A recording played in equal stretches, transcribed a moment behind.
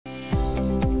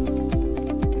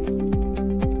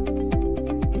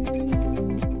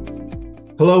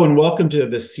Hello and welcome to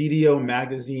the CDO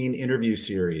Magazine interview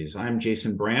series. I'm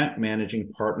Jason Brandt,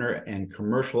 Managing Partner and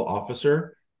Commercial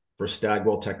Officer for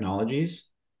Stagwell Technologies.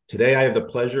 Today, I have the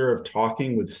pleasure of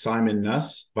talking with Simon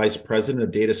Nuss, Vice President of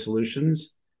Data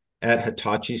Solutions at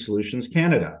Hitachi Solutions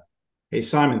Canada. Hey,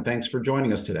 Simon, thanks for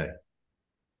joining us today.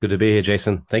 Good to be here,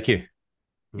 Jason. Thank you.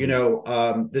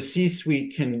 The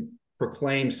C-suite can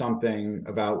proclaim something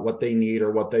about what they need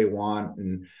or what they want,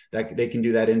 and that they can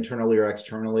do that internally or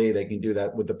externally. They can do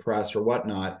that with the press or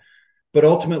whatnot. But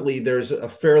ultimately, there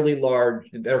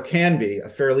can be a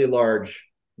fairly large,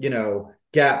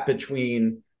 gap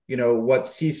between, what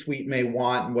C-suite may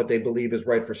want and what they believe is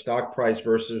right for stock price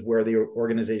versus where the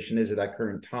organization is at that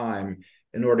current time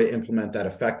in order to implement that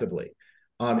effectively.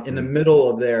 In the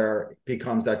middle of there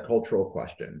becomes that cultural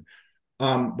question.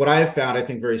 What I have found, I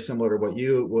think, very similar to what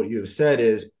you have said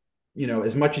is,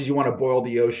 as much as you want to boil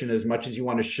the ocean, as much as you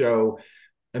want to show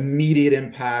immediate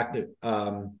impact,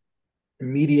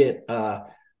 immediate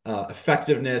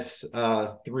effectiveness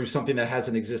through something that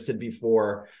hasn't existed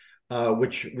before,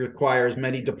 which requires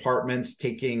many departments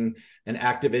taking an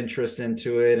active interest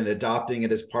into it and adopting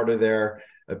it as part of their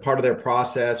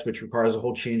process, which requires a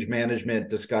whole change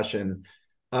management discussion.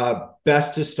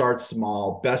 Best to start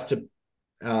small, best to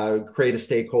create a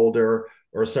stakeholder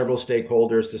or several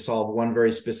stakeholders to solve one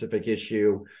very specific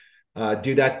issue.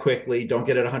 Do that quickly. Don't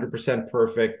get it 100%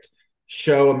 perfect.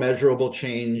 Show a measurable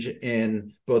change in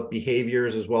both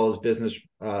behaviors as well as business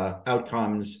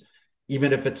outcomes.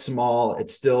 Even if it's small,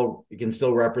 it can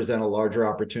still represent a larger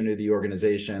opportunity of the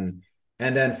organization.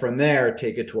 And then from there,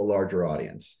 take it to a larger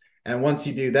audience. And once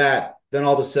you do that, then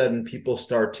all of a sudden people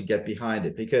start to get behind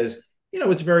it because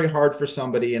it's very hard for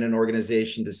somebody in an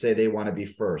organization to say they want to be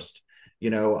first,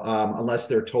 unless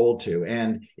they're told to.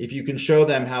 And if you can show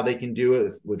them how they can do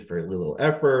it with very little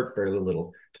effort, fairly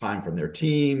little time from their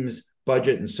teams,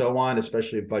 budget, and so on,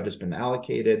 especially if budget's been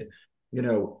allocated,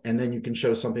 and then you can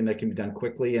show something that can be done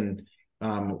quickly and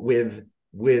with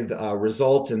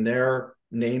results and their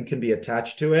name can be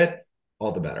attached to it,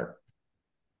 all the better.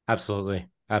 Absolutely.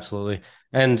 Absolutely.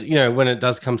 And, when it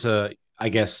does come to, I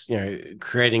guess,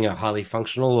 creating a highly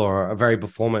functional or a very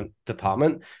performant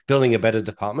department, building a better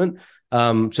department.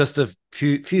 Just a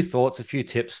few thoughts, a few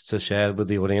tips to share with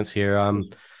the audience here.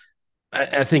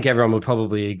 I think everyone would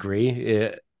probably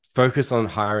agree. Focus on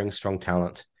hiring strong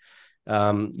talent.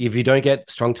 If you don't get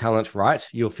strong talent right,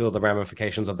 you'll feel the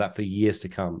ramifications of that for years to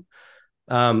come.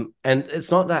 And it's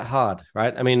not that hard,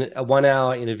 right? I mean, a 1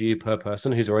 hour interview per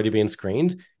person who's already been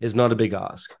screened is not a big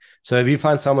ask. So if you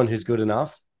find someone who's good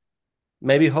enough,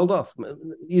 maybe hold off.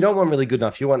 You don't want really good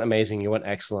enough. You want amazing. You want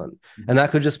excellent. And that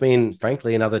could just mean,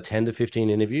 frankly, another 10 to 15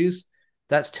 interviews.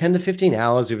 That's 10 to 15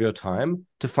 hours of your time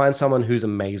to find someone who's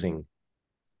amazing.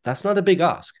 That's not a big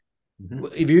ask. Mm-hmm.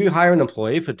 If you hire an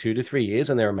employee for 2 to 3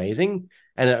 years and they're amazing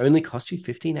and it only costs you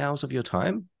 15 hours of your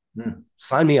time,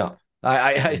 sign me up.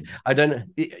 I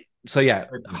don't. So yeah,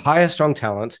 hire strong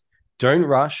talent. Don't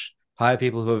rush. Hire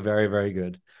people who are very, very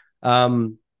good.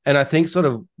 And I think sort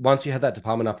of once you have that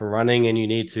department up and running and you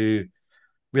need to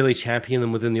really champion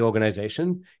them within the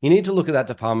organization, you need to look at that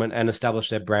department and establish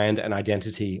their brand and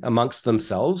identity amongst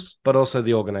themselves, but also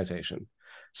the organization.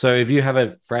 So if you have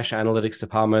a fresh analytics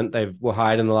department, were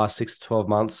hired in the last 6 to 12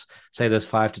 months, say there's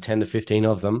 5 to 10 to 15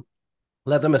 of them,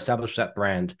 let them establish that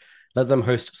brand. Let them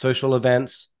host social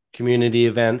events, community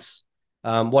events.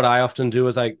 What I often do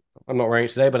is I'm not wearing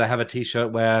it today, but I have a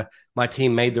t-shirt where my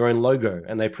team made their own logo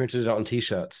and they printed it on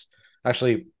t-shirts.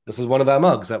 Actually, this is one of our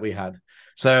mugs that we had.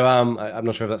 So I'm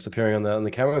not sure if that's appearing on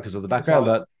the camera because of the background,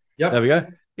 but there we go.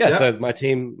 Yeah, yep. So my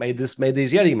team made these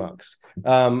Yeti mugs.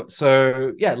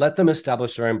 So yeah, let them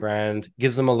establish their own brand,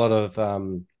 gives them a lot of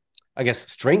I guess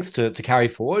strength to carry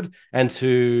forward and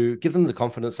to give them the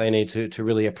confidence they need to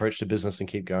really approach the business and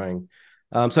keep going.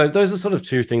 So those are sort of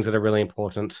two things that are really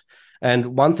important.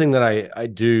 And one thing that I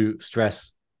do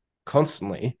stress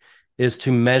constantly is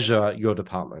to measure your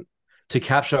department, to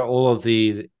capture all of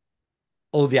the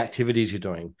activities you're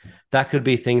doing. That could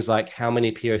be things like how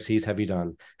many POCs have you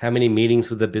done? How many meetings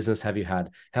with the business have you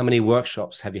had? How many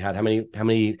workshops have you had? How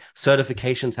many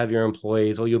certifications have your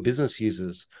employees or your business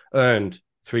users earned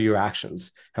through your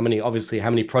actions? How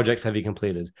many projects have you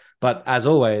completed? But as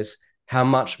always, how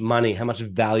much money, how much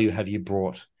value have you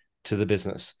brought to the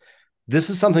business? This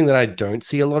is something that I don't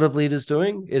see a lot of leaders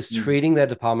doing, is treating their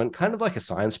department kind of like a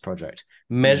science project,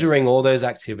 measuring all those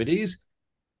activities.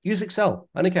 Use Excel.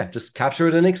 I don't care. Just capture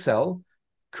it in Excel,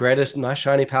 create a nice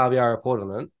shiny Power BI report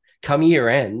on it. Come year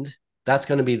end, that's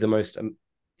going to be the most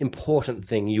important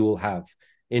thing you will have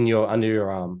under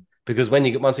your arm. Because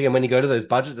once again, when you go to those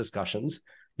budget discussions,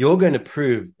 you're going to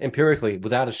prove empirically,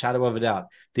 without a shadow of a doubt,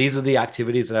 these are the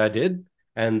activities that I did,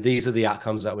 and these are the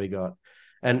outcomes that we got.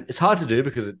 And it's hard to do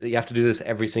because you have to do this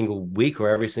every single week or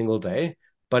every single day,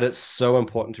 but it's so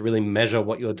important to really measure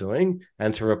what you're doing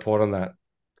and to report on that.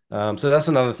 So that's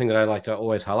another thing that I like to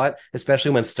always highlight, especially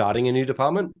when starting a new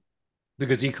department,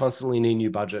 because you constantly need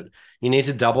new budget. You need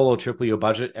to double or triple your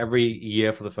budget every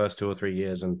year for the first 2 or 3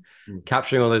 years, and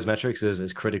capturing all those metrics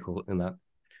is critical in that.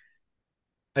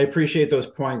 I appreciate those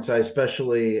points. I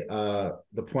especially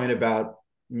the point about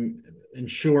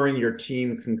ensuring your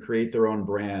team can create their own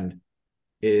brand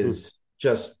is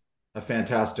just a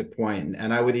fantastic point.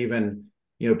 And I would even,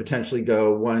 potentially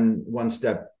go one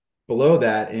step below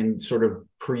that in sort of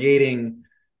creating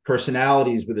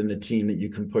personalities within the team that you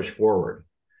can push forward.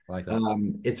 I like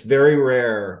that. It's very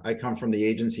rare. I come from the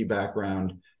agency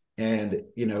background, and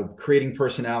creating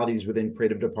personalities within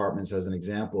creative departments, as an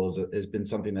example, has been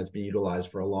something that's been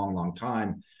utilized for a long, long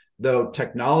time. Though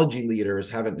technology leaders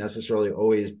haven't necessarily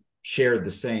always shared the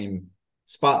same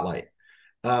spotlight.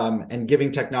 And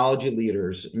giving technology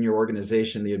leaders in your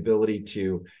organization the ability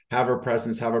to have a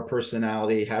presence, have a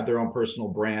personality, have their own personal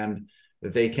brand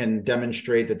that they can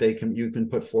demonstrate, that you can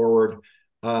put forward,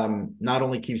 not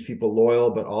only keeps people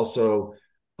loyal, but also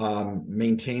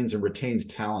maintains and retains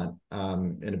talent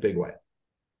in a big way.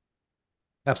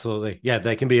 Absolutely. Yeah,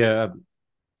 they can be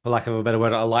for lack of a better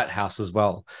word, a lighthouse as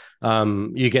well.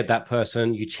 You get that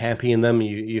person, you champion them,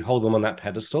 you hold them on that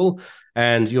pedestal,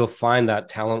 and you'll find that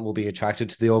talent will be attracted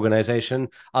to the organization.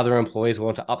 Other employees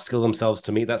want to upskill themselves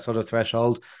to meet that sort of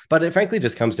threshold. But it frankly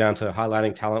just comes down to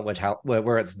highlighting talent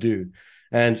where it's due.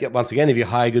 And once again, if you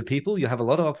hire good people, you have a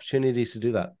lot of opportunities to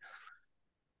do that.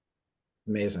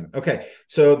 Amazing. Okay,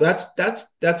 so that's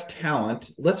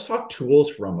talent. Let's talk tools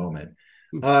for a moment.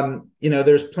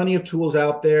 There's plenty of tools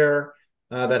out there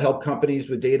that help companies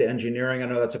with data engineering. I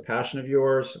know that's a passion of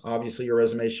yours. Obviously, your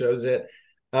resume shows it.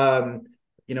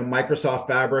 Microsoft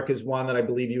Fabric is one that I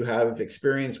believe you have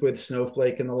experience with,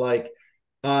 Snowflake and the like.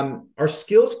 Are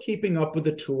skills keeping up with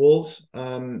the tools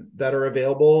that are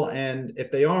available? And if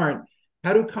they aren't,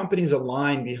 how do companies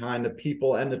align behind the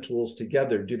people and the tools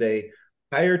together? Do they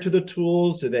hire to the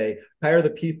tools? Do they hire the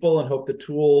people and hope the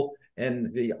tool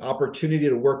and the opportunity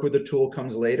to work with the tool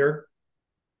comes later?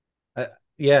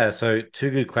 Yeah, so two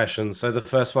good questions. So the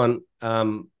first one,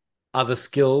 are the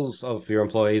skills of your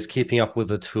employees keeping up with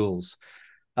the tools?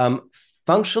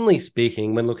 Functionally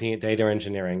speaking, when looking at data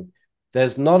engineering,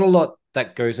 there's not a lot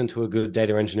that goes into a good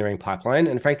data engineering pipeline.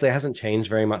 And frankly, it hasn't changed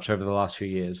very much over the last few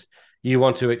years. You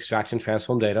want to extract and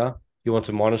transform data. You want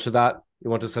to monitor that. You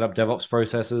want to set up DevOps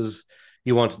processes.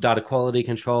 You want data quality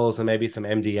controls and maybe some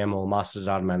MDM or master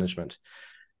data management.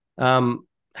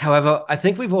 However, I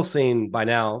think we've all seen by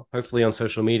now, hopefully on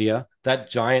social media, that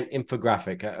giant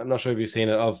infographic. I'm not sure if you've seen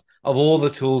it of all the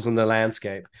tools in the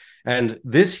landscape. And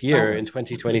this year in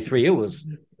 2023, it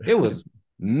was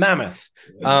mammoth.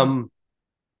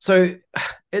 So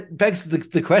it begs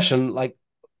the question, like,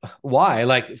 why?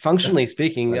 Like, functionally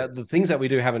speaking, the things that we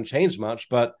do haven't changed much,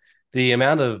 but the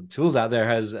amount of tools out there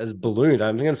has ballooned.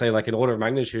 I'm going to say like an order of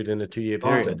magnitude in a 2-year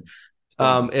period.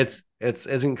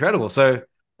 It's incredible. So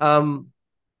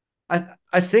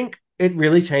I think it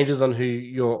really changes on who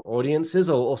your audience is,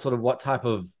 or sort of what type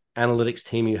of analytics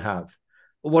team you have.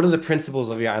 What are the principles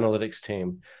of your analytics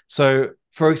team? So,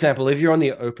 for example, if you're on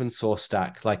the open source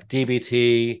stack like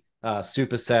DBT,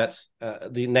 Superset,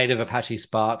 the native Apache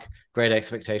Spark, Great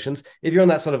Expectations, if you're on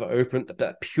that sort of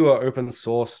that pure open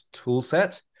source tool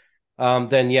set,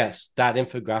 then yes, that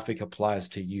infographic applies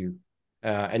to you,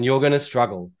 and you're going to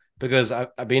struggle. Because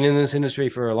I've been in this industry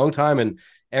for a long time, and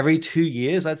every 2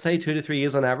 years, I'd say 2 to 3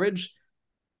 years on average,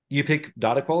 you pick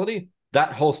data quality,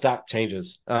 that whole stack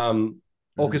changes.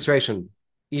 Orchestration,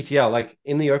 ETL, like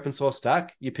in the open source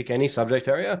stack, you pick any subject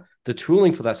area, the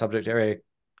tooling for that subject area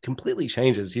completely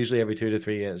changes, usually every 2 to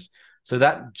 3 years. So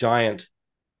that giant,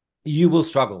 you will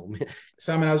struggle.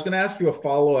 Simon, I was going to ask you a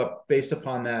follow-up based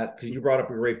upon that, because you brought up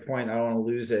a great point. I don't want to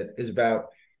lose it, is about,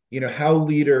 how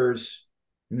leaders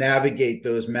navigate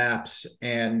those maps,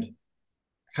 and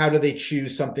how do they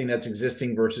choose something that's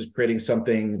existing versus creating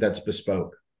something that's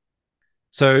bespoke?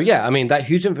 So yeah, I mean, that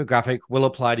huge infographic will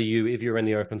apply to you if you're in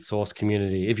the open source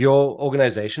community. If your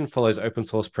organization follows open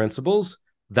source principles,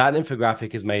 that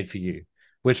infographic is made for you,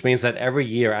 which means that every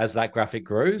year as that graphic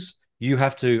grows, you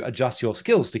have to adjust your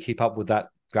skills to keep up with that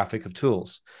graphic of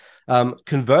tools.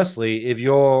 Conversely, if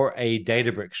you're a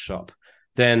Databricks shop,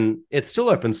 then it's still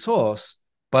open source,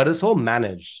 but it's all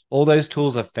managed. All those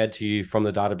tools are fed to you from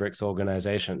the Databricks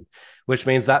organization, which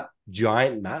means that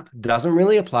giant map doesn't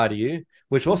really apply to you,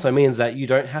 which also means that you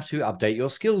don't have to update your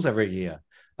skills every year.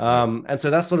 Right. And so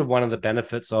that's sort of one of the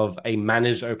benefits of a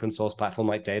managed open source platform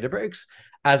like Databricks,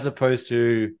 as opposed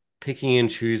to picking and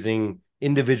choosing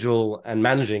individual and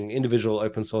managing individual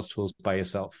open source tools by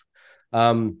yourself.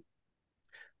 Um,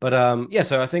 yeah,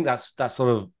 so I think that's sort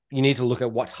of, you need to look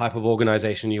at what type of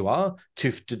organization you are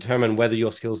to determine whether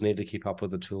your skills need to keep up with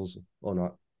the tools or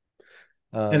not.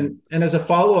 And as a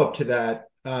follow up to that,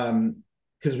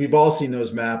 because we've all seen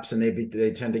those maps, and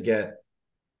they tend to get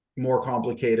more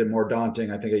complicated, more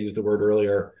daunting. I think I used the word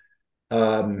earlier.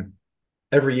 Um,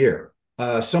 every year,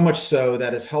 so much so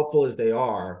that as helpful as they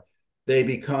are, they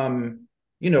become,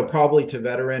 probably to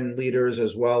veteran leaders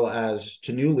as well as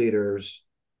to new leaders,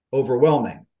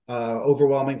 overwhelming.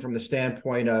 Overwhelming from the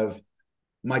standpoint of,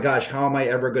 my gosh, how am I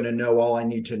ever going to know all I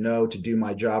need to know to do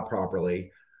my job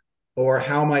properly? Or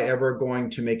how am I ever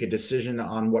going to make a decision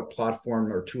on what platform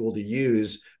or tool to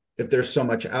use if there's so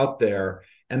much out there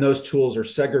and those tools are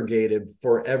segregated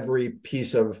for every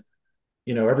piece of,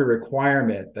 every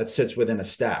requirement that sits within a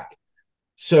stack?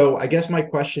 So I guess my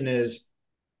question is,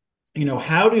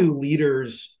 how do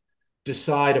leaders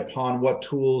decide upon what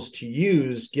tools to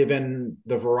use given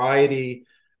the variety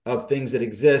of things that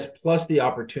exist, plus the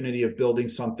opportunity of building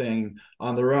something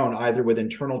on their own, either with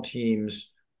internal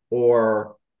teams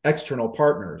or external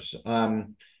partners?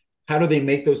 How do they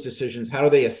make those decisions? How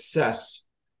do they assess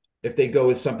if they go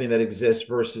with something that exists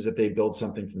versus if they build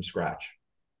something from scratch?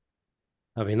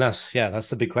 I mean, that's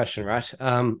the big question, right?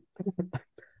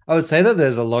 I would say that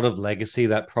there's a lot of legacy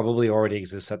that probably already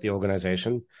exists at the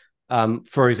organization.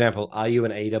 For example, are you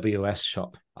an AWS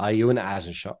shop? Are you an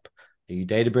Azure shop? Are you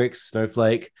Databricks,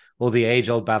 Snowflake, or the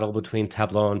age-old battle between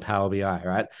Tableau and Power BI,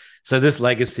 right? So this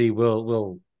legacy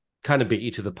will kind of beat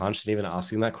you to the punch in even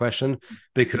asking that question,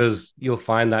 because you'll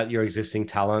find that your existing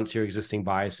talents, your existing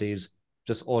biases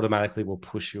just automatically will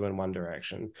push you in one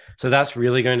direction. So that's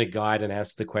really going to guide and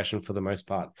answer the question for the most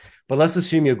part. But let's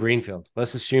assume you're greenfield.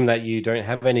 Let's assume that you don't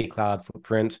have any cloud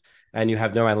footprint and you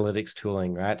have no analytics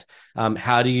tooling, right?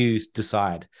 How do you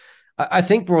decide? I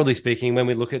think broadly speaking, when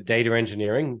we look at data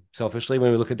engineering, selfishly,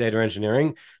 when we look at data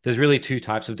engineering, there's really two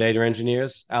types of data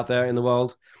engineers out there in the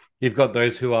world. You've got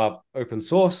those who are open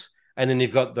source, and then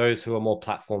you've got those who are more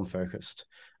platform focused.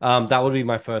 That would be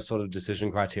my first sort of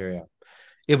decision criteria.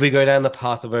 If we go down the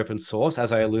path of open source,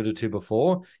 as I alluded to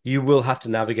before, you will have to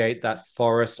navigate that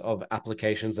forest of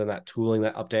applications and that tooling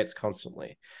that updates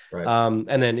constantly. Right.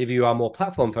 And then if you are more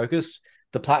platform focused,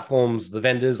 the platforms, the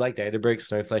vendors like Databricks,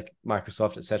 Snowflake,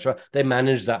 Microsoft, etc., they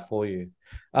manage that for you.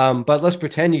 But let's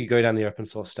pretend you go down the open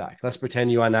source stack. Let's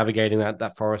pretend you are navigating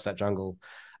that forest, that jungle.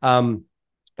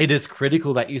 It is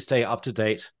critical that you stay up to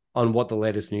date on what the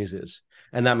latest news is.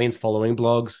 And that means following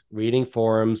blogs, reading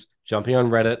forums, jumping on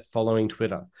Reddit, following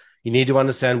Twitter. You need to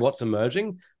understand what's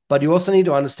emerging, but you also need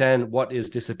to understand what is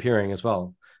disappearing as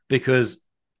well, because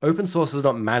open source is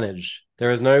not managed.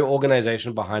 There is no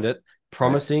organization behind it Right.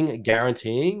 promising,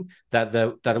 guaranteeing that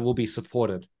it will be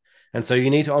supported. And so you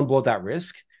need to onboard that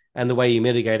risk. And the way you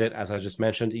mitigate it, as I just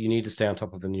mentioned, you need to stay on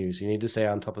top of the news. You need to stay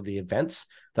on top of the events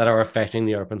that are affecting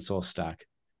the open source stack.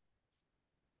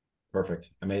 Perfect.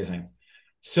 Amazing.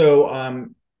 So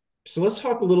let's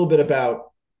talk a little bit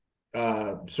about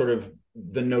sort of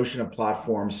the notion of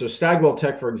platforms. So Stagwell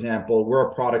Tech, for example, we're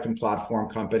a product and platform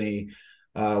company.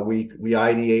 We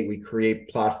ideate, we create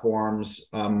platforms,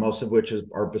 most of which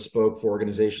are bespoke for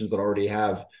organizations that already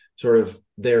have sort of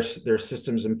their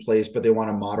systems in place, but they want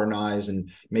to modernize and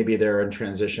maybe they're in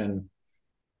transition.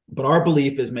 But our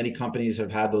belief is many companies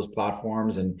have had those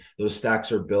platforms and those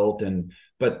stacks are built,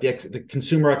 but the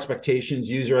consumer expectations,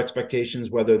 user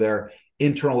expectations, whether they're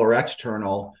internal or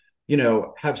external,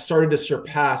 have started to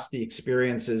surpass the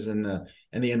experiences and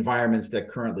the environments that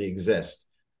currently exist.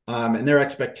 And their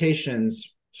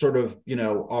expectations sort of,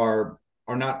 are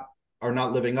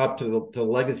not living up to the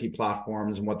legacy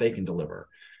platforms and what they can deliver.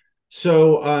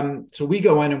 So we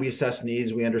go in and we assess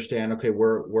needs. We understand, okay,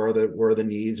 where are the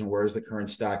needs and where's the current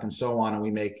stack and so on, and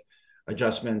we make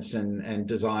adjustments and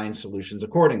design solutions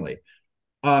accordingly.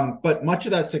 But much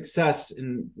of that success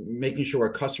in making sure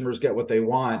our customers get what they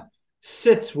want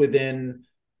sits within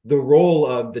the role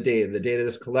of the data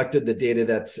that's collected, the data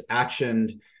that's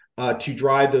actioned to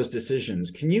drive those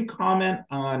decisions. Can you comment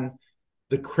on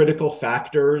the critical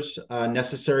factors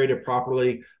necessary to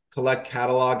properly collect,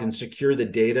 catalog, and secure the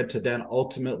data to then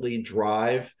ultimately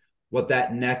drive what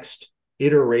that next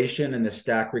iteration in the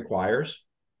stack requires?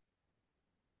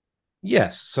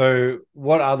 Yes. So,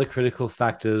 what are the critical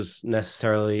factors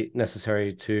necessary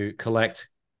to collect,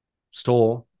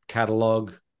 store,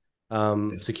 catalog,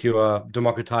 Yes. secure,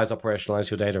 democratize, operationalize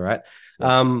your data? Right.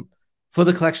 Yes. For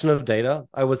the collection of data,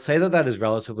 I would say that that is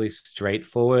relatively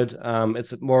straightforward.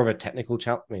 It's more of a technical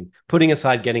challenge. I mean, putting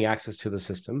aside getting access to the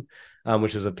system,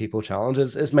 which is a people challenge,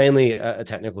 is mainly a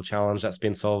technical challenge that's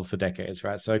been solved for decades,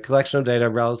 right? So collection of data,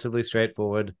 relatively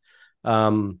straightforward.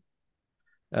 Um,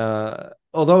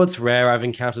 Although it's rare, I've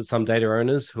encountered some data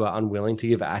owners who are unwilling to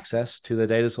give access to their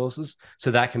data sources.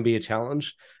 So that can be a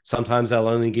challenge. Sometimes they'll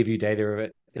only give you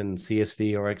data in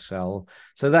CSV or Excel.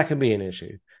 So that can be an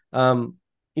issue.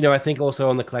 I think also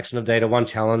on the collection of data, one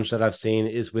challenge that I've seen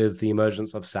is with the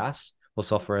emergence of SaaS or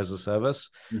software as a service.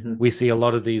 Mm-hmm. We see a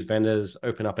lot of these vendors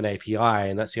open up an API,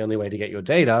 and that's the only way to get your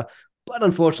data. But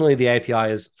unfortunately, the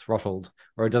API is throttled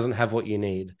or it doesn't have what you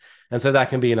need. And so that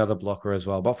can be another blocker as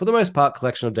well. But for the most part,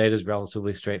 collection of data is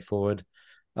relatively straightforward.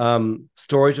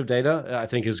 Storage of data, I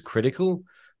think, is critical.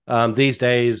 These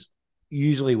days,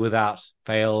 usually without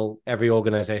fail, every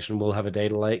organization will have a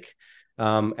data lake.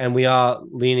 And we are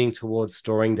leaning towards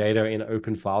storing data in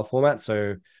open file format.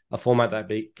 So a format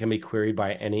that can be queried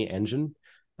by any engine.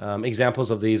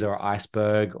 Examples of these are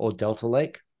Iceberg or Delta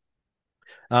Lake.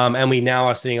 And we now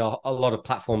are seeing a lot of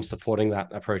platforms supporting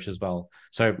that approach as well.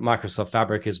 So Microsoft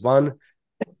Fabric is one.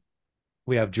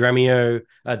 We have Dremio,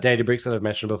 Databricks that I've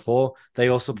mentioned before. They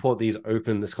all support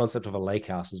this concept of a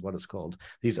lakehouse is what it's called,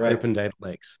 these Right. open data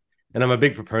lakes. And I'm a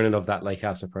big proponent of that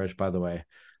lakehouse approach, by the way.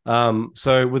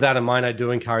 So with that in mind, I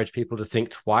do encourage people to think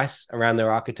twice around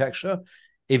their architecture.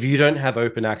 If you don't have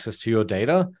open access to your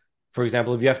data, for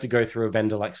example, if you have to go through a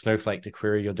vendor like Snowflake to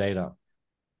query your data,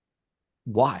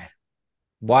 why?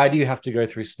 Why do you have to go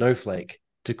through Snowflake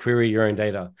to query your own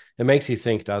data? It makes you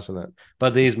think, doesn't it?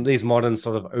 But these modern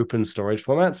sort of open storage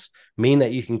formats mean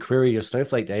that you can query your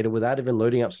Snowflake data without even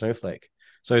loading up Snowflake.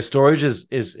 So storage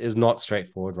is not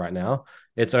straightforward right now.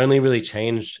 It's only really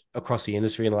changed across the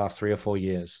industry in the last 3 or 4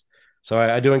 years. So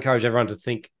I do encourage everyone to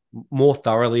think more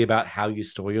thoroughly about how you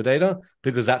store your data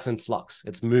because that's in flux.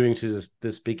 It's moving to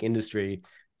this big industry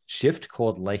shift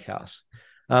called Lakehouse.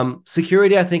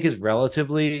 Security, I think, is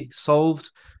relatively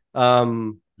solved.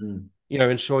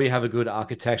 Ensure you have a good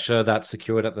architecture that's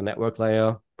secured at the network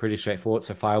layer. Pretty straightforward.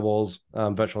 So firewalls,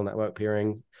 virtual network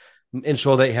peering.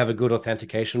 Ensure that you have a good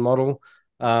authentication model.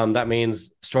 That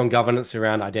means strong governance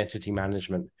around identity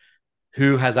management.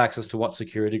 Who has access to what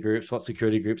security groups? What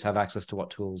security groups have access to what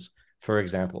tools, for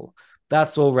example?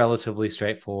 That's all relatively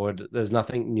straightforward. There's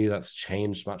nothing new that's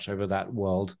changed much over that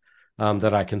world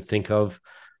that I can think of.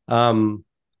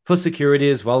 For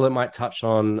security as well, it might touch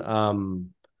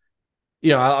on,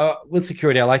 with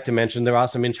security, I like to mention there are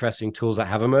some interesting tools that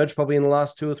have emerged probably in the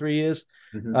last 2 or 3 years.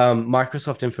 Mm-hmm.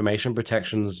 Microsoft Information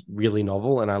Protection is really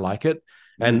novel, and I like it.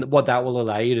 Mm-hmm. And what that will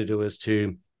allow you to do is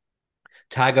to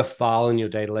tag a file in your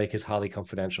data lake as highly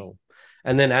confidential.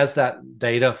 And then as that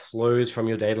data flows from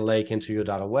your data lake into your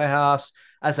data warehouse,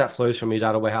 as that flows from your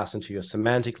data warehouse into your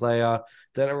semantic layer,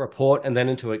 then a report, and then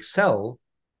into Excel,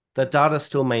 the data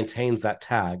still maintains that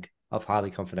tag of highly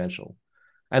confidential.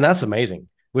 And that's amazing,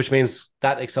 which means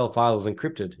that Excel file is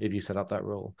encrypted if you set up that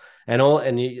rule. And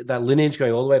that lineage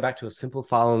going all the way back to a simple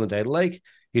file in the data lake,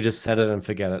 you just set it and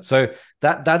forget it. So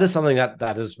that is something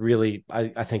that is really,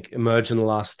 I think, emerged in the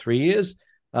last 3 years.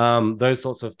 Those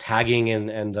sorts of tagging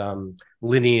and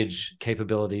lineage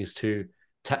capabilities to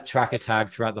track a tag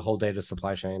throughout the whole data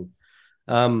supply chain.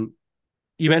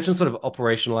 You mentioned sort of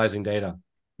operationalizing data.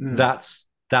 That's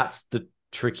the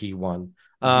tricky one.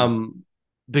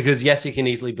 Because yes, you can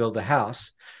easily build the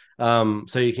house.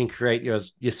 So you can create your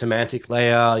semantic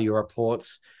layer, your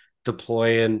reports,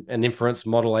 deploy an inference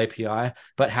model API.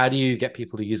 But how do you get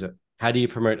people to use it? How do you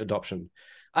promote adoption?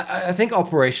 I think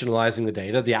operationalizing the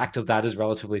data, the act of that is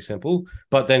relatively simple,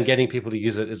 but then getting people to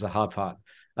use it is the hard part.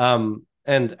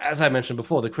 And as I mentioned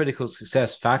before, the critical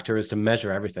success factor is to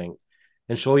measure everything.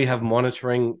 Ensure you have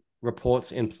monitoring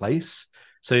reports in place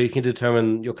so you can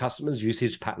determine your customers'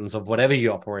 usage patterns of whatever you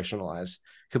operationalize.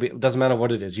 It doesn't matter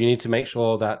what it is. You need to make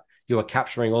sure that you are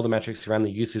capturing all the metrics around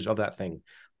the usage of that thing.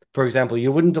 For example,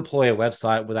 you wouldn't deploy a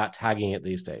website without tagging it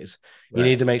these days. You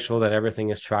need to make sure that everything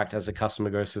is tracked as the customer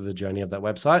goes through the journey of that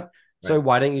website. So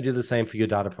why don't you do the same for your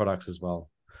data products as well?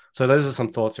 So those are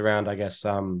some thoughts around, I guess,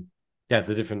 the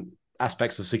different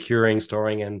aspects of securing,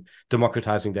 storing, and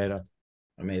democratizing data.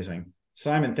 Amazing.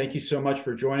 Simon, thank you so much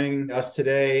for joining us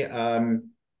today.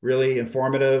 Really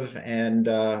informative, and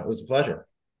it was a pleasure.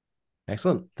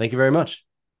 Excellent. Thank you very much.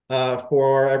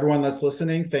 For everyone that's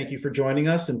listening, thank you for joining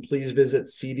us, and please visit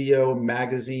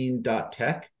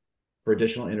cdomagazine.tech for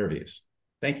additional interviews.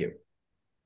 Thank you.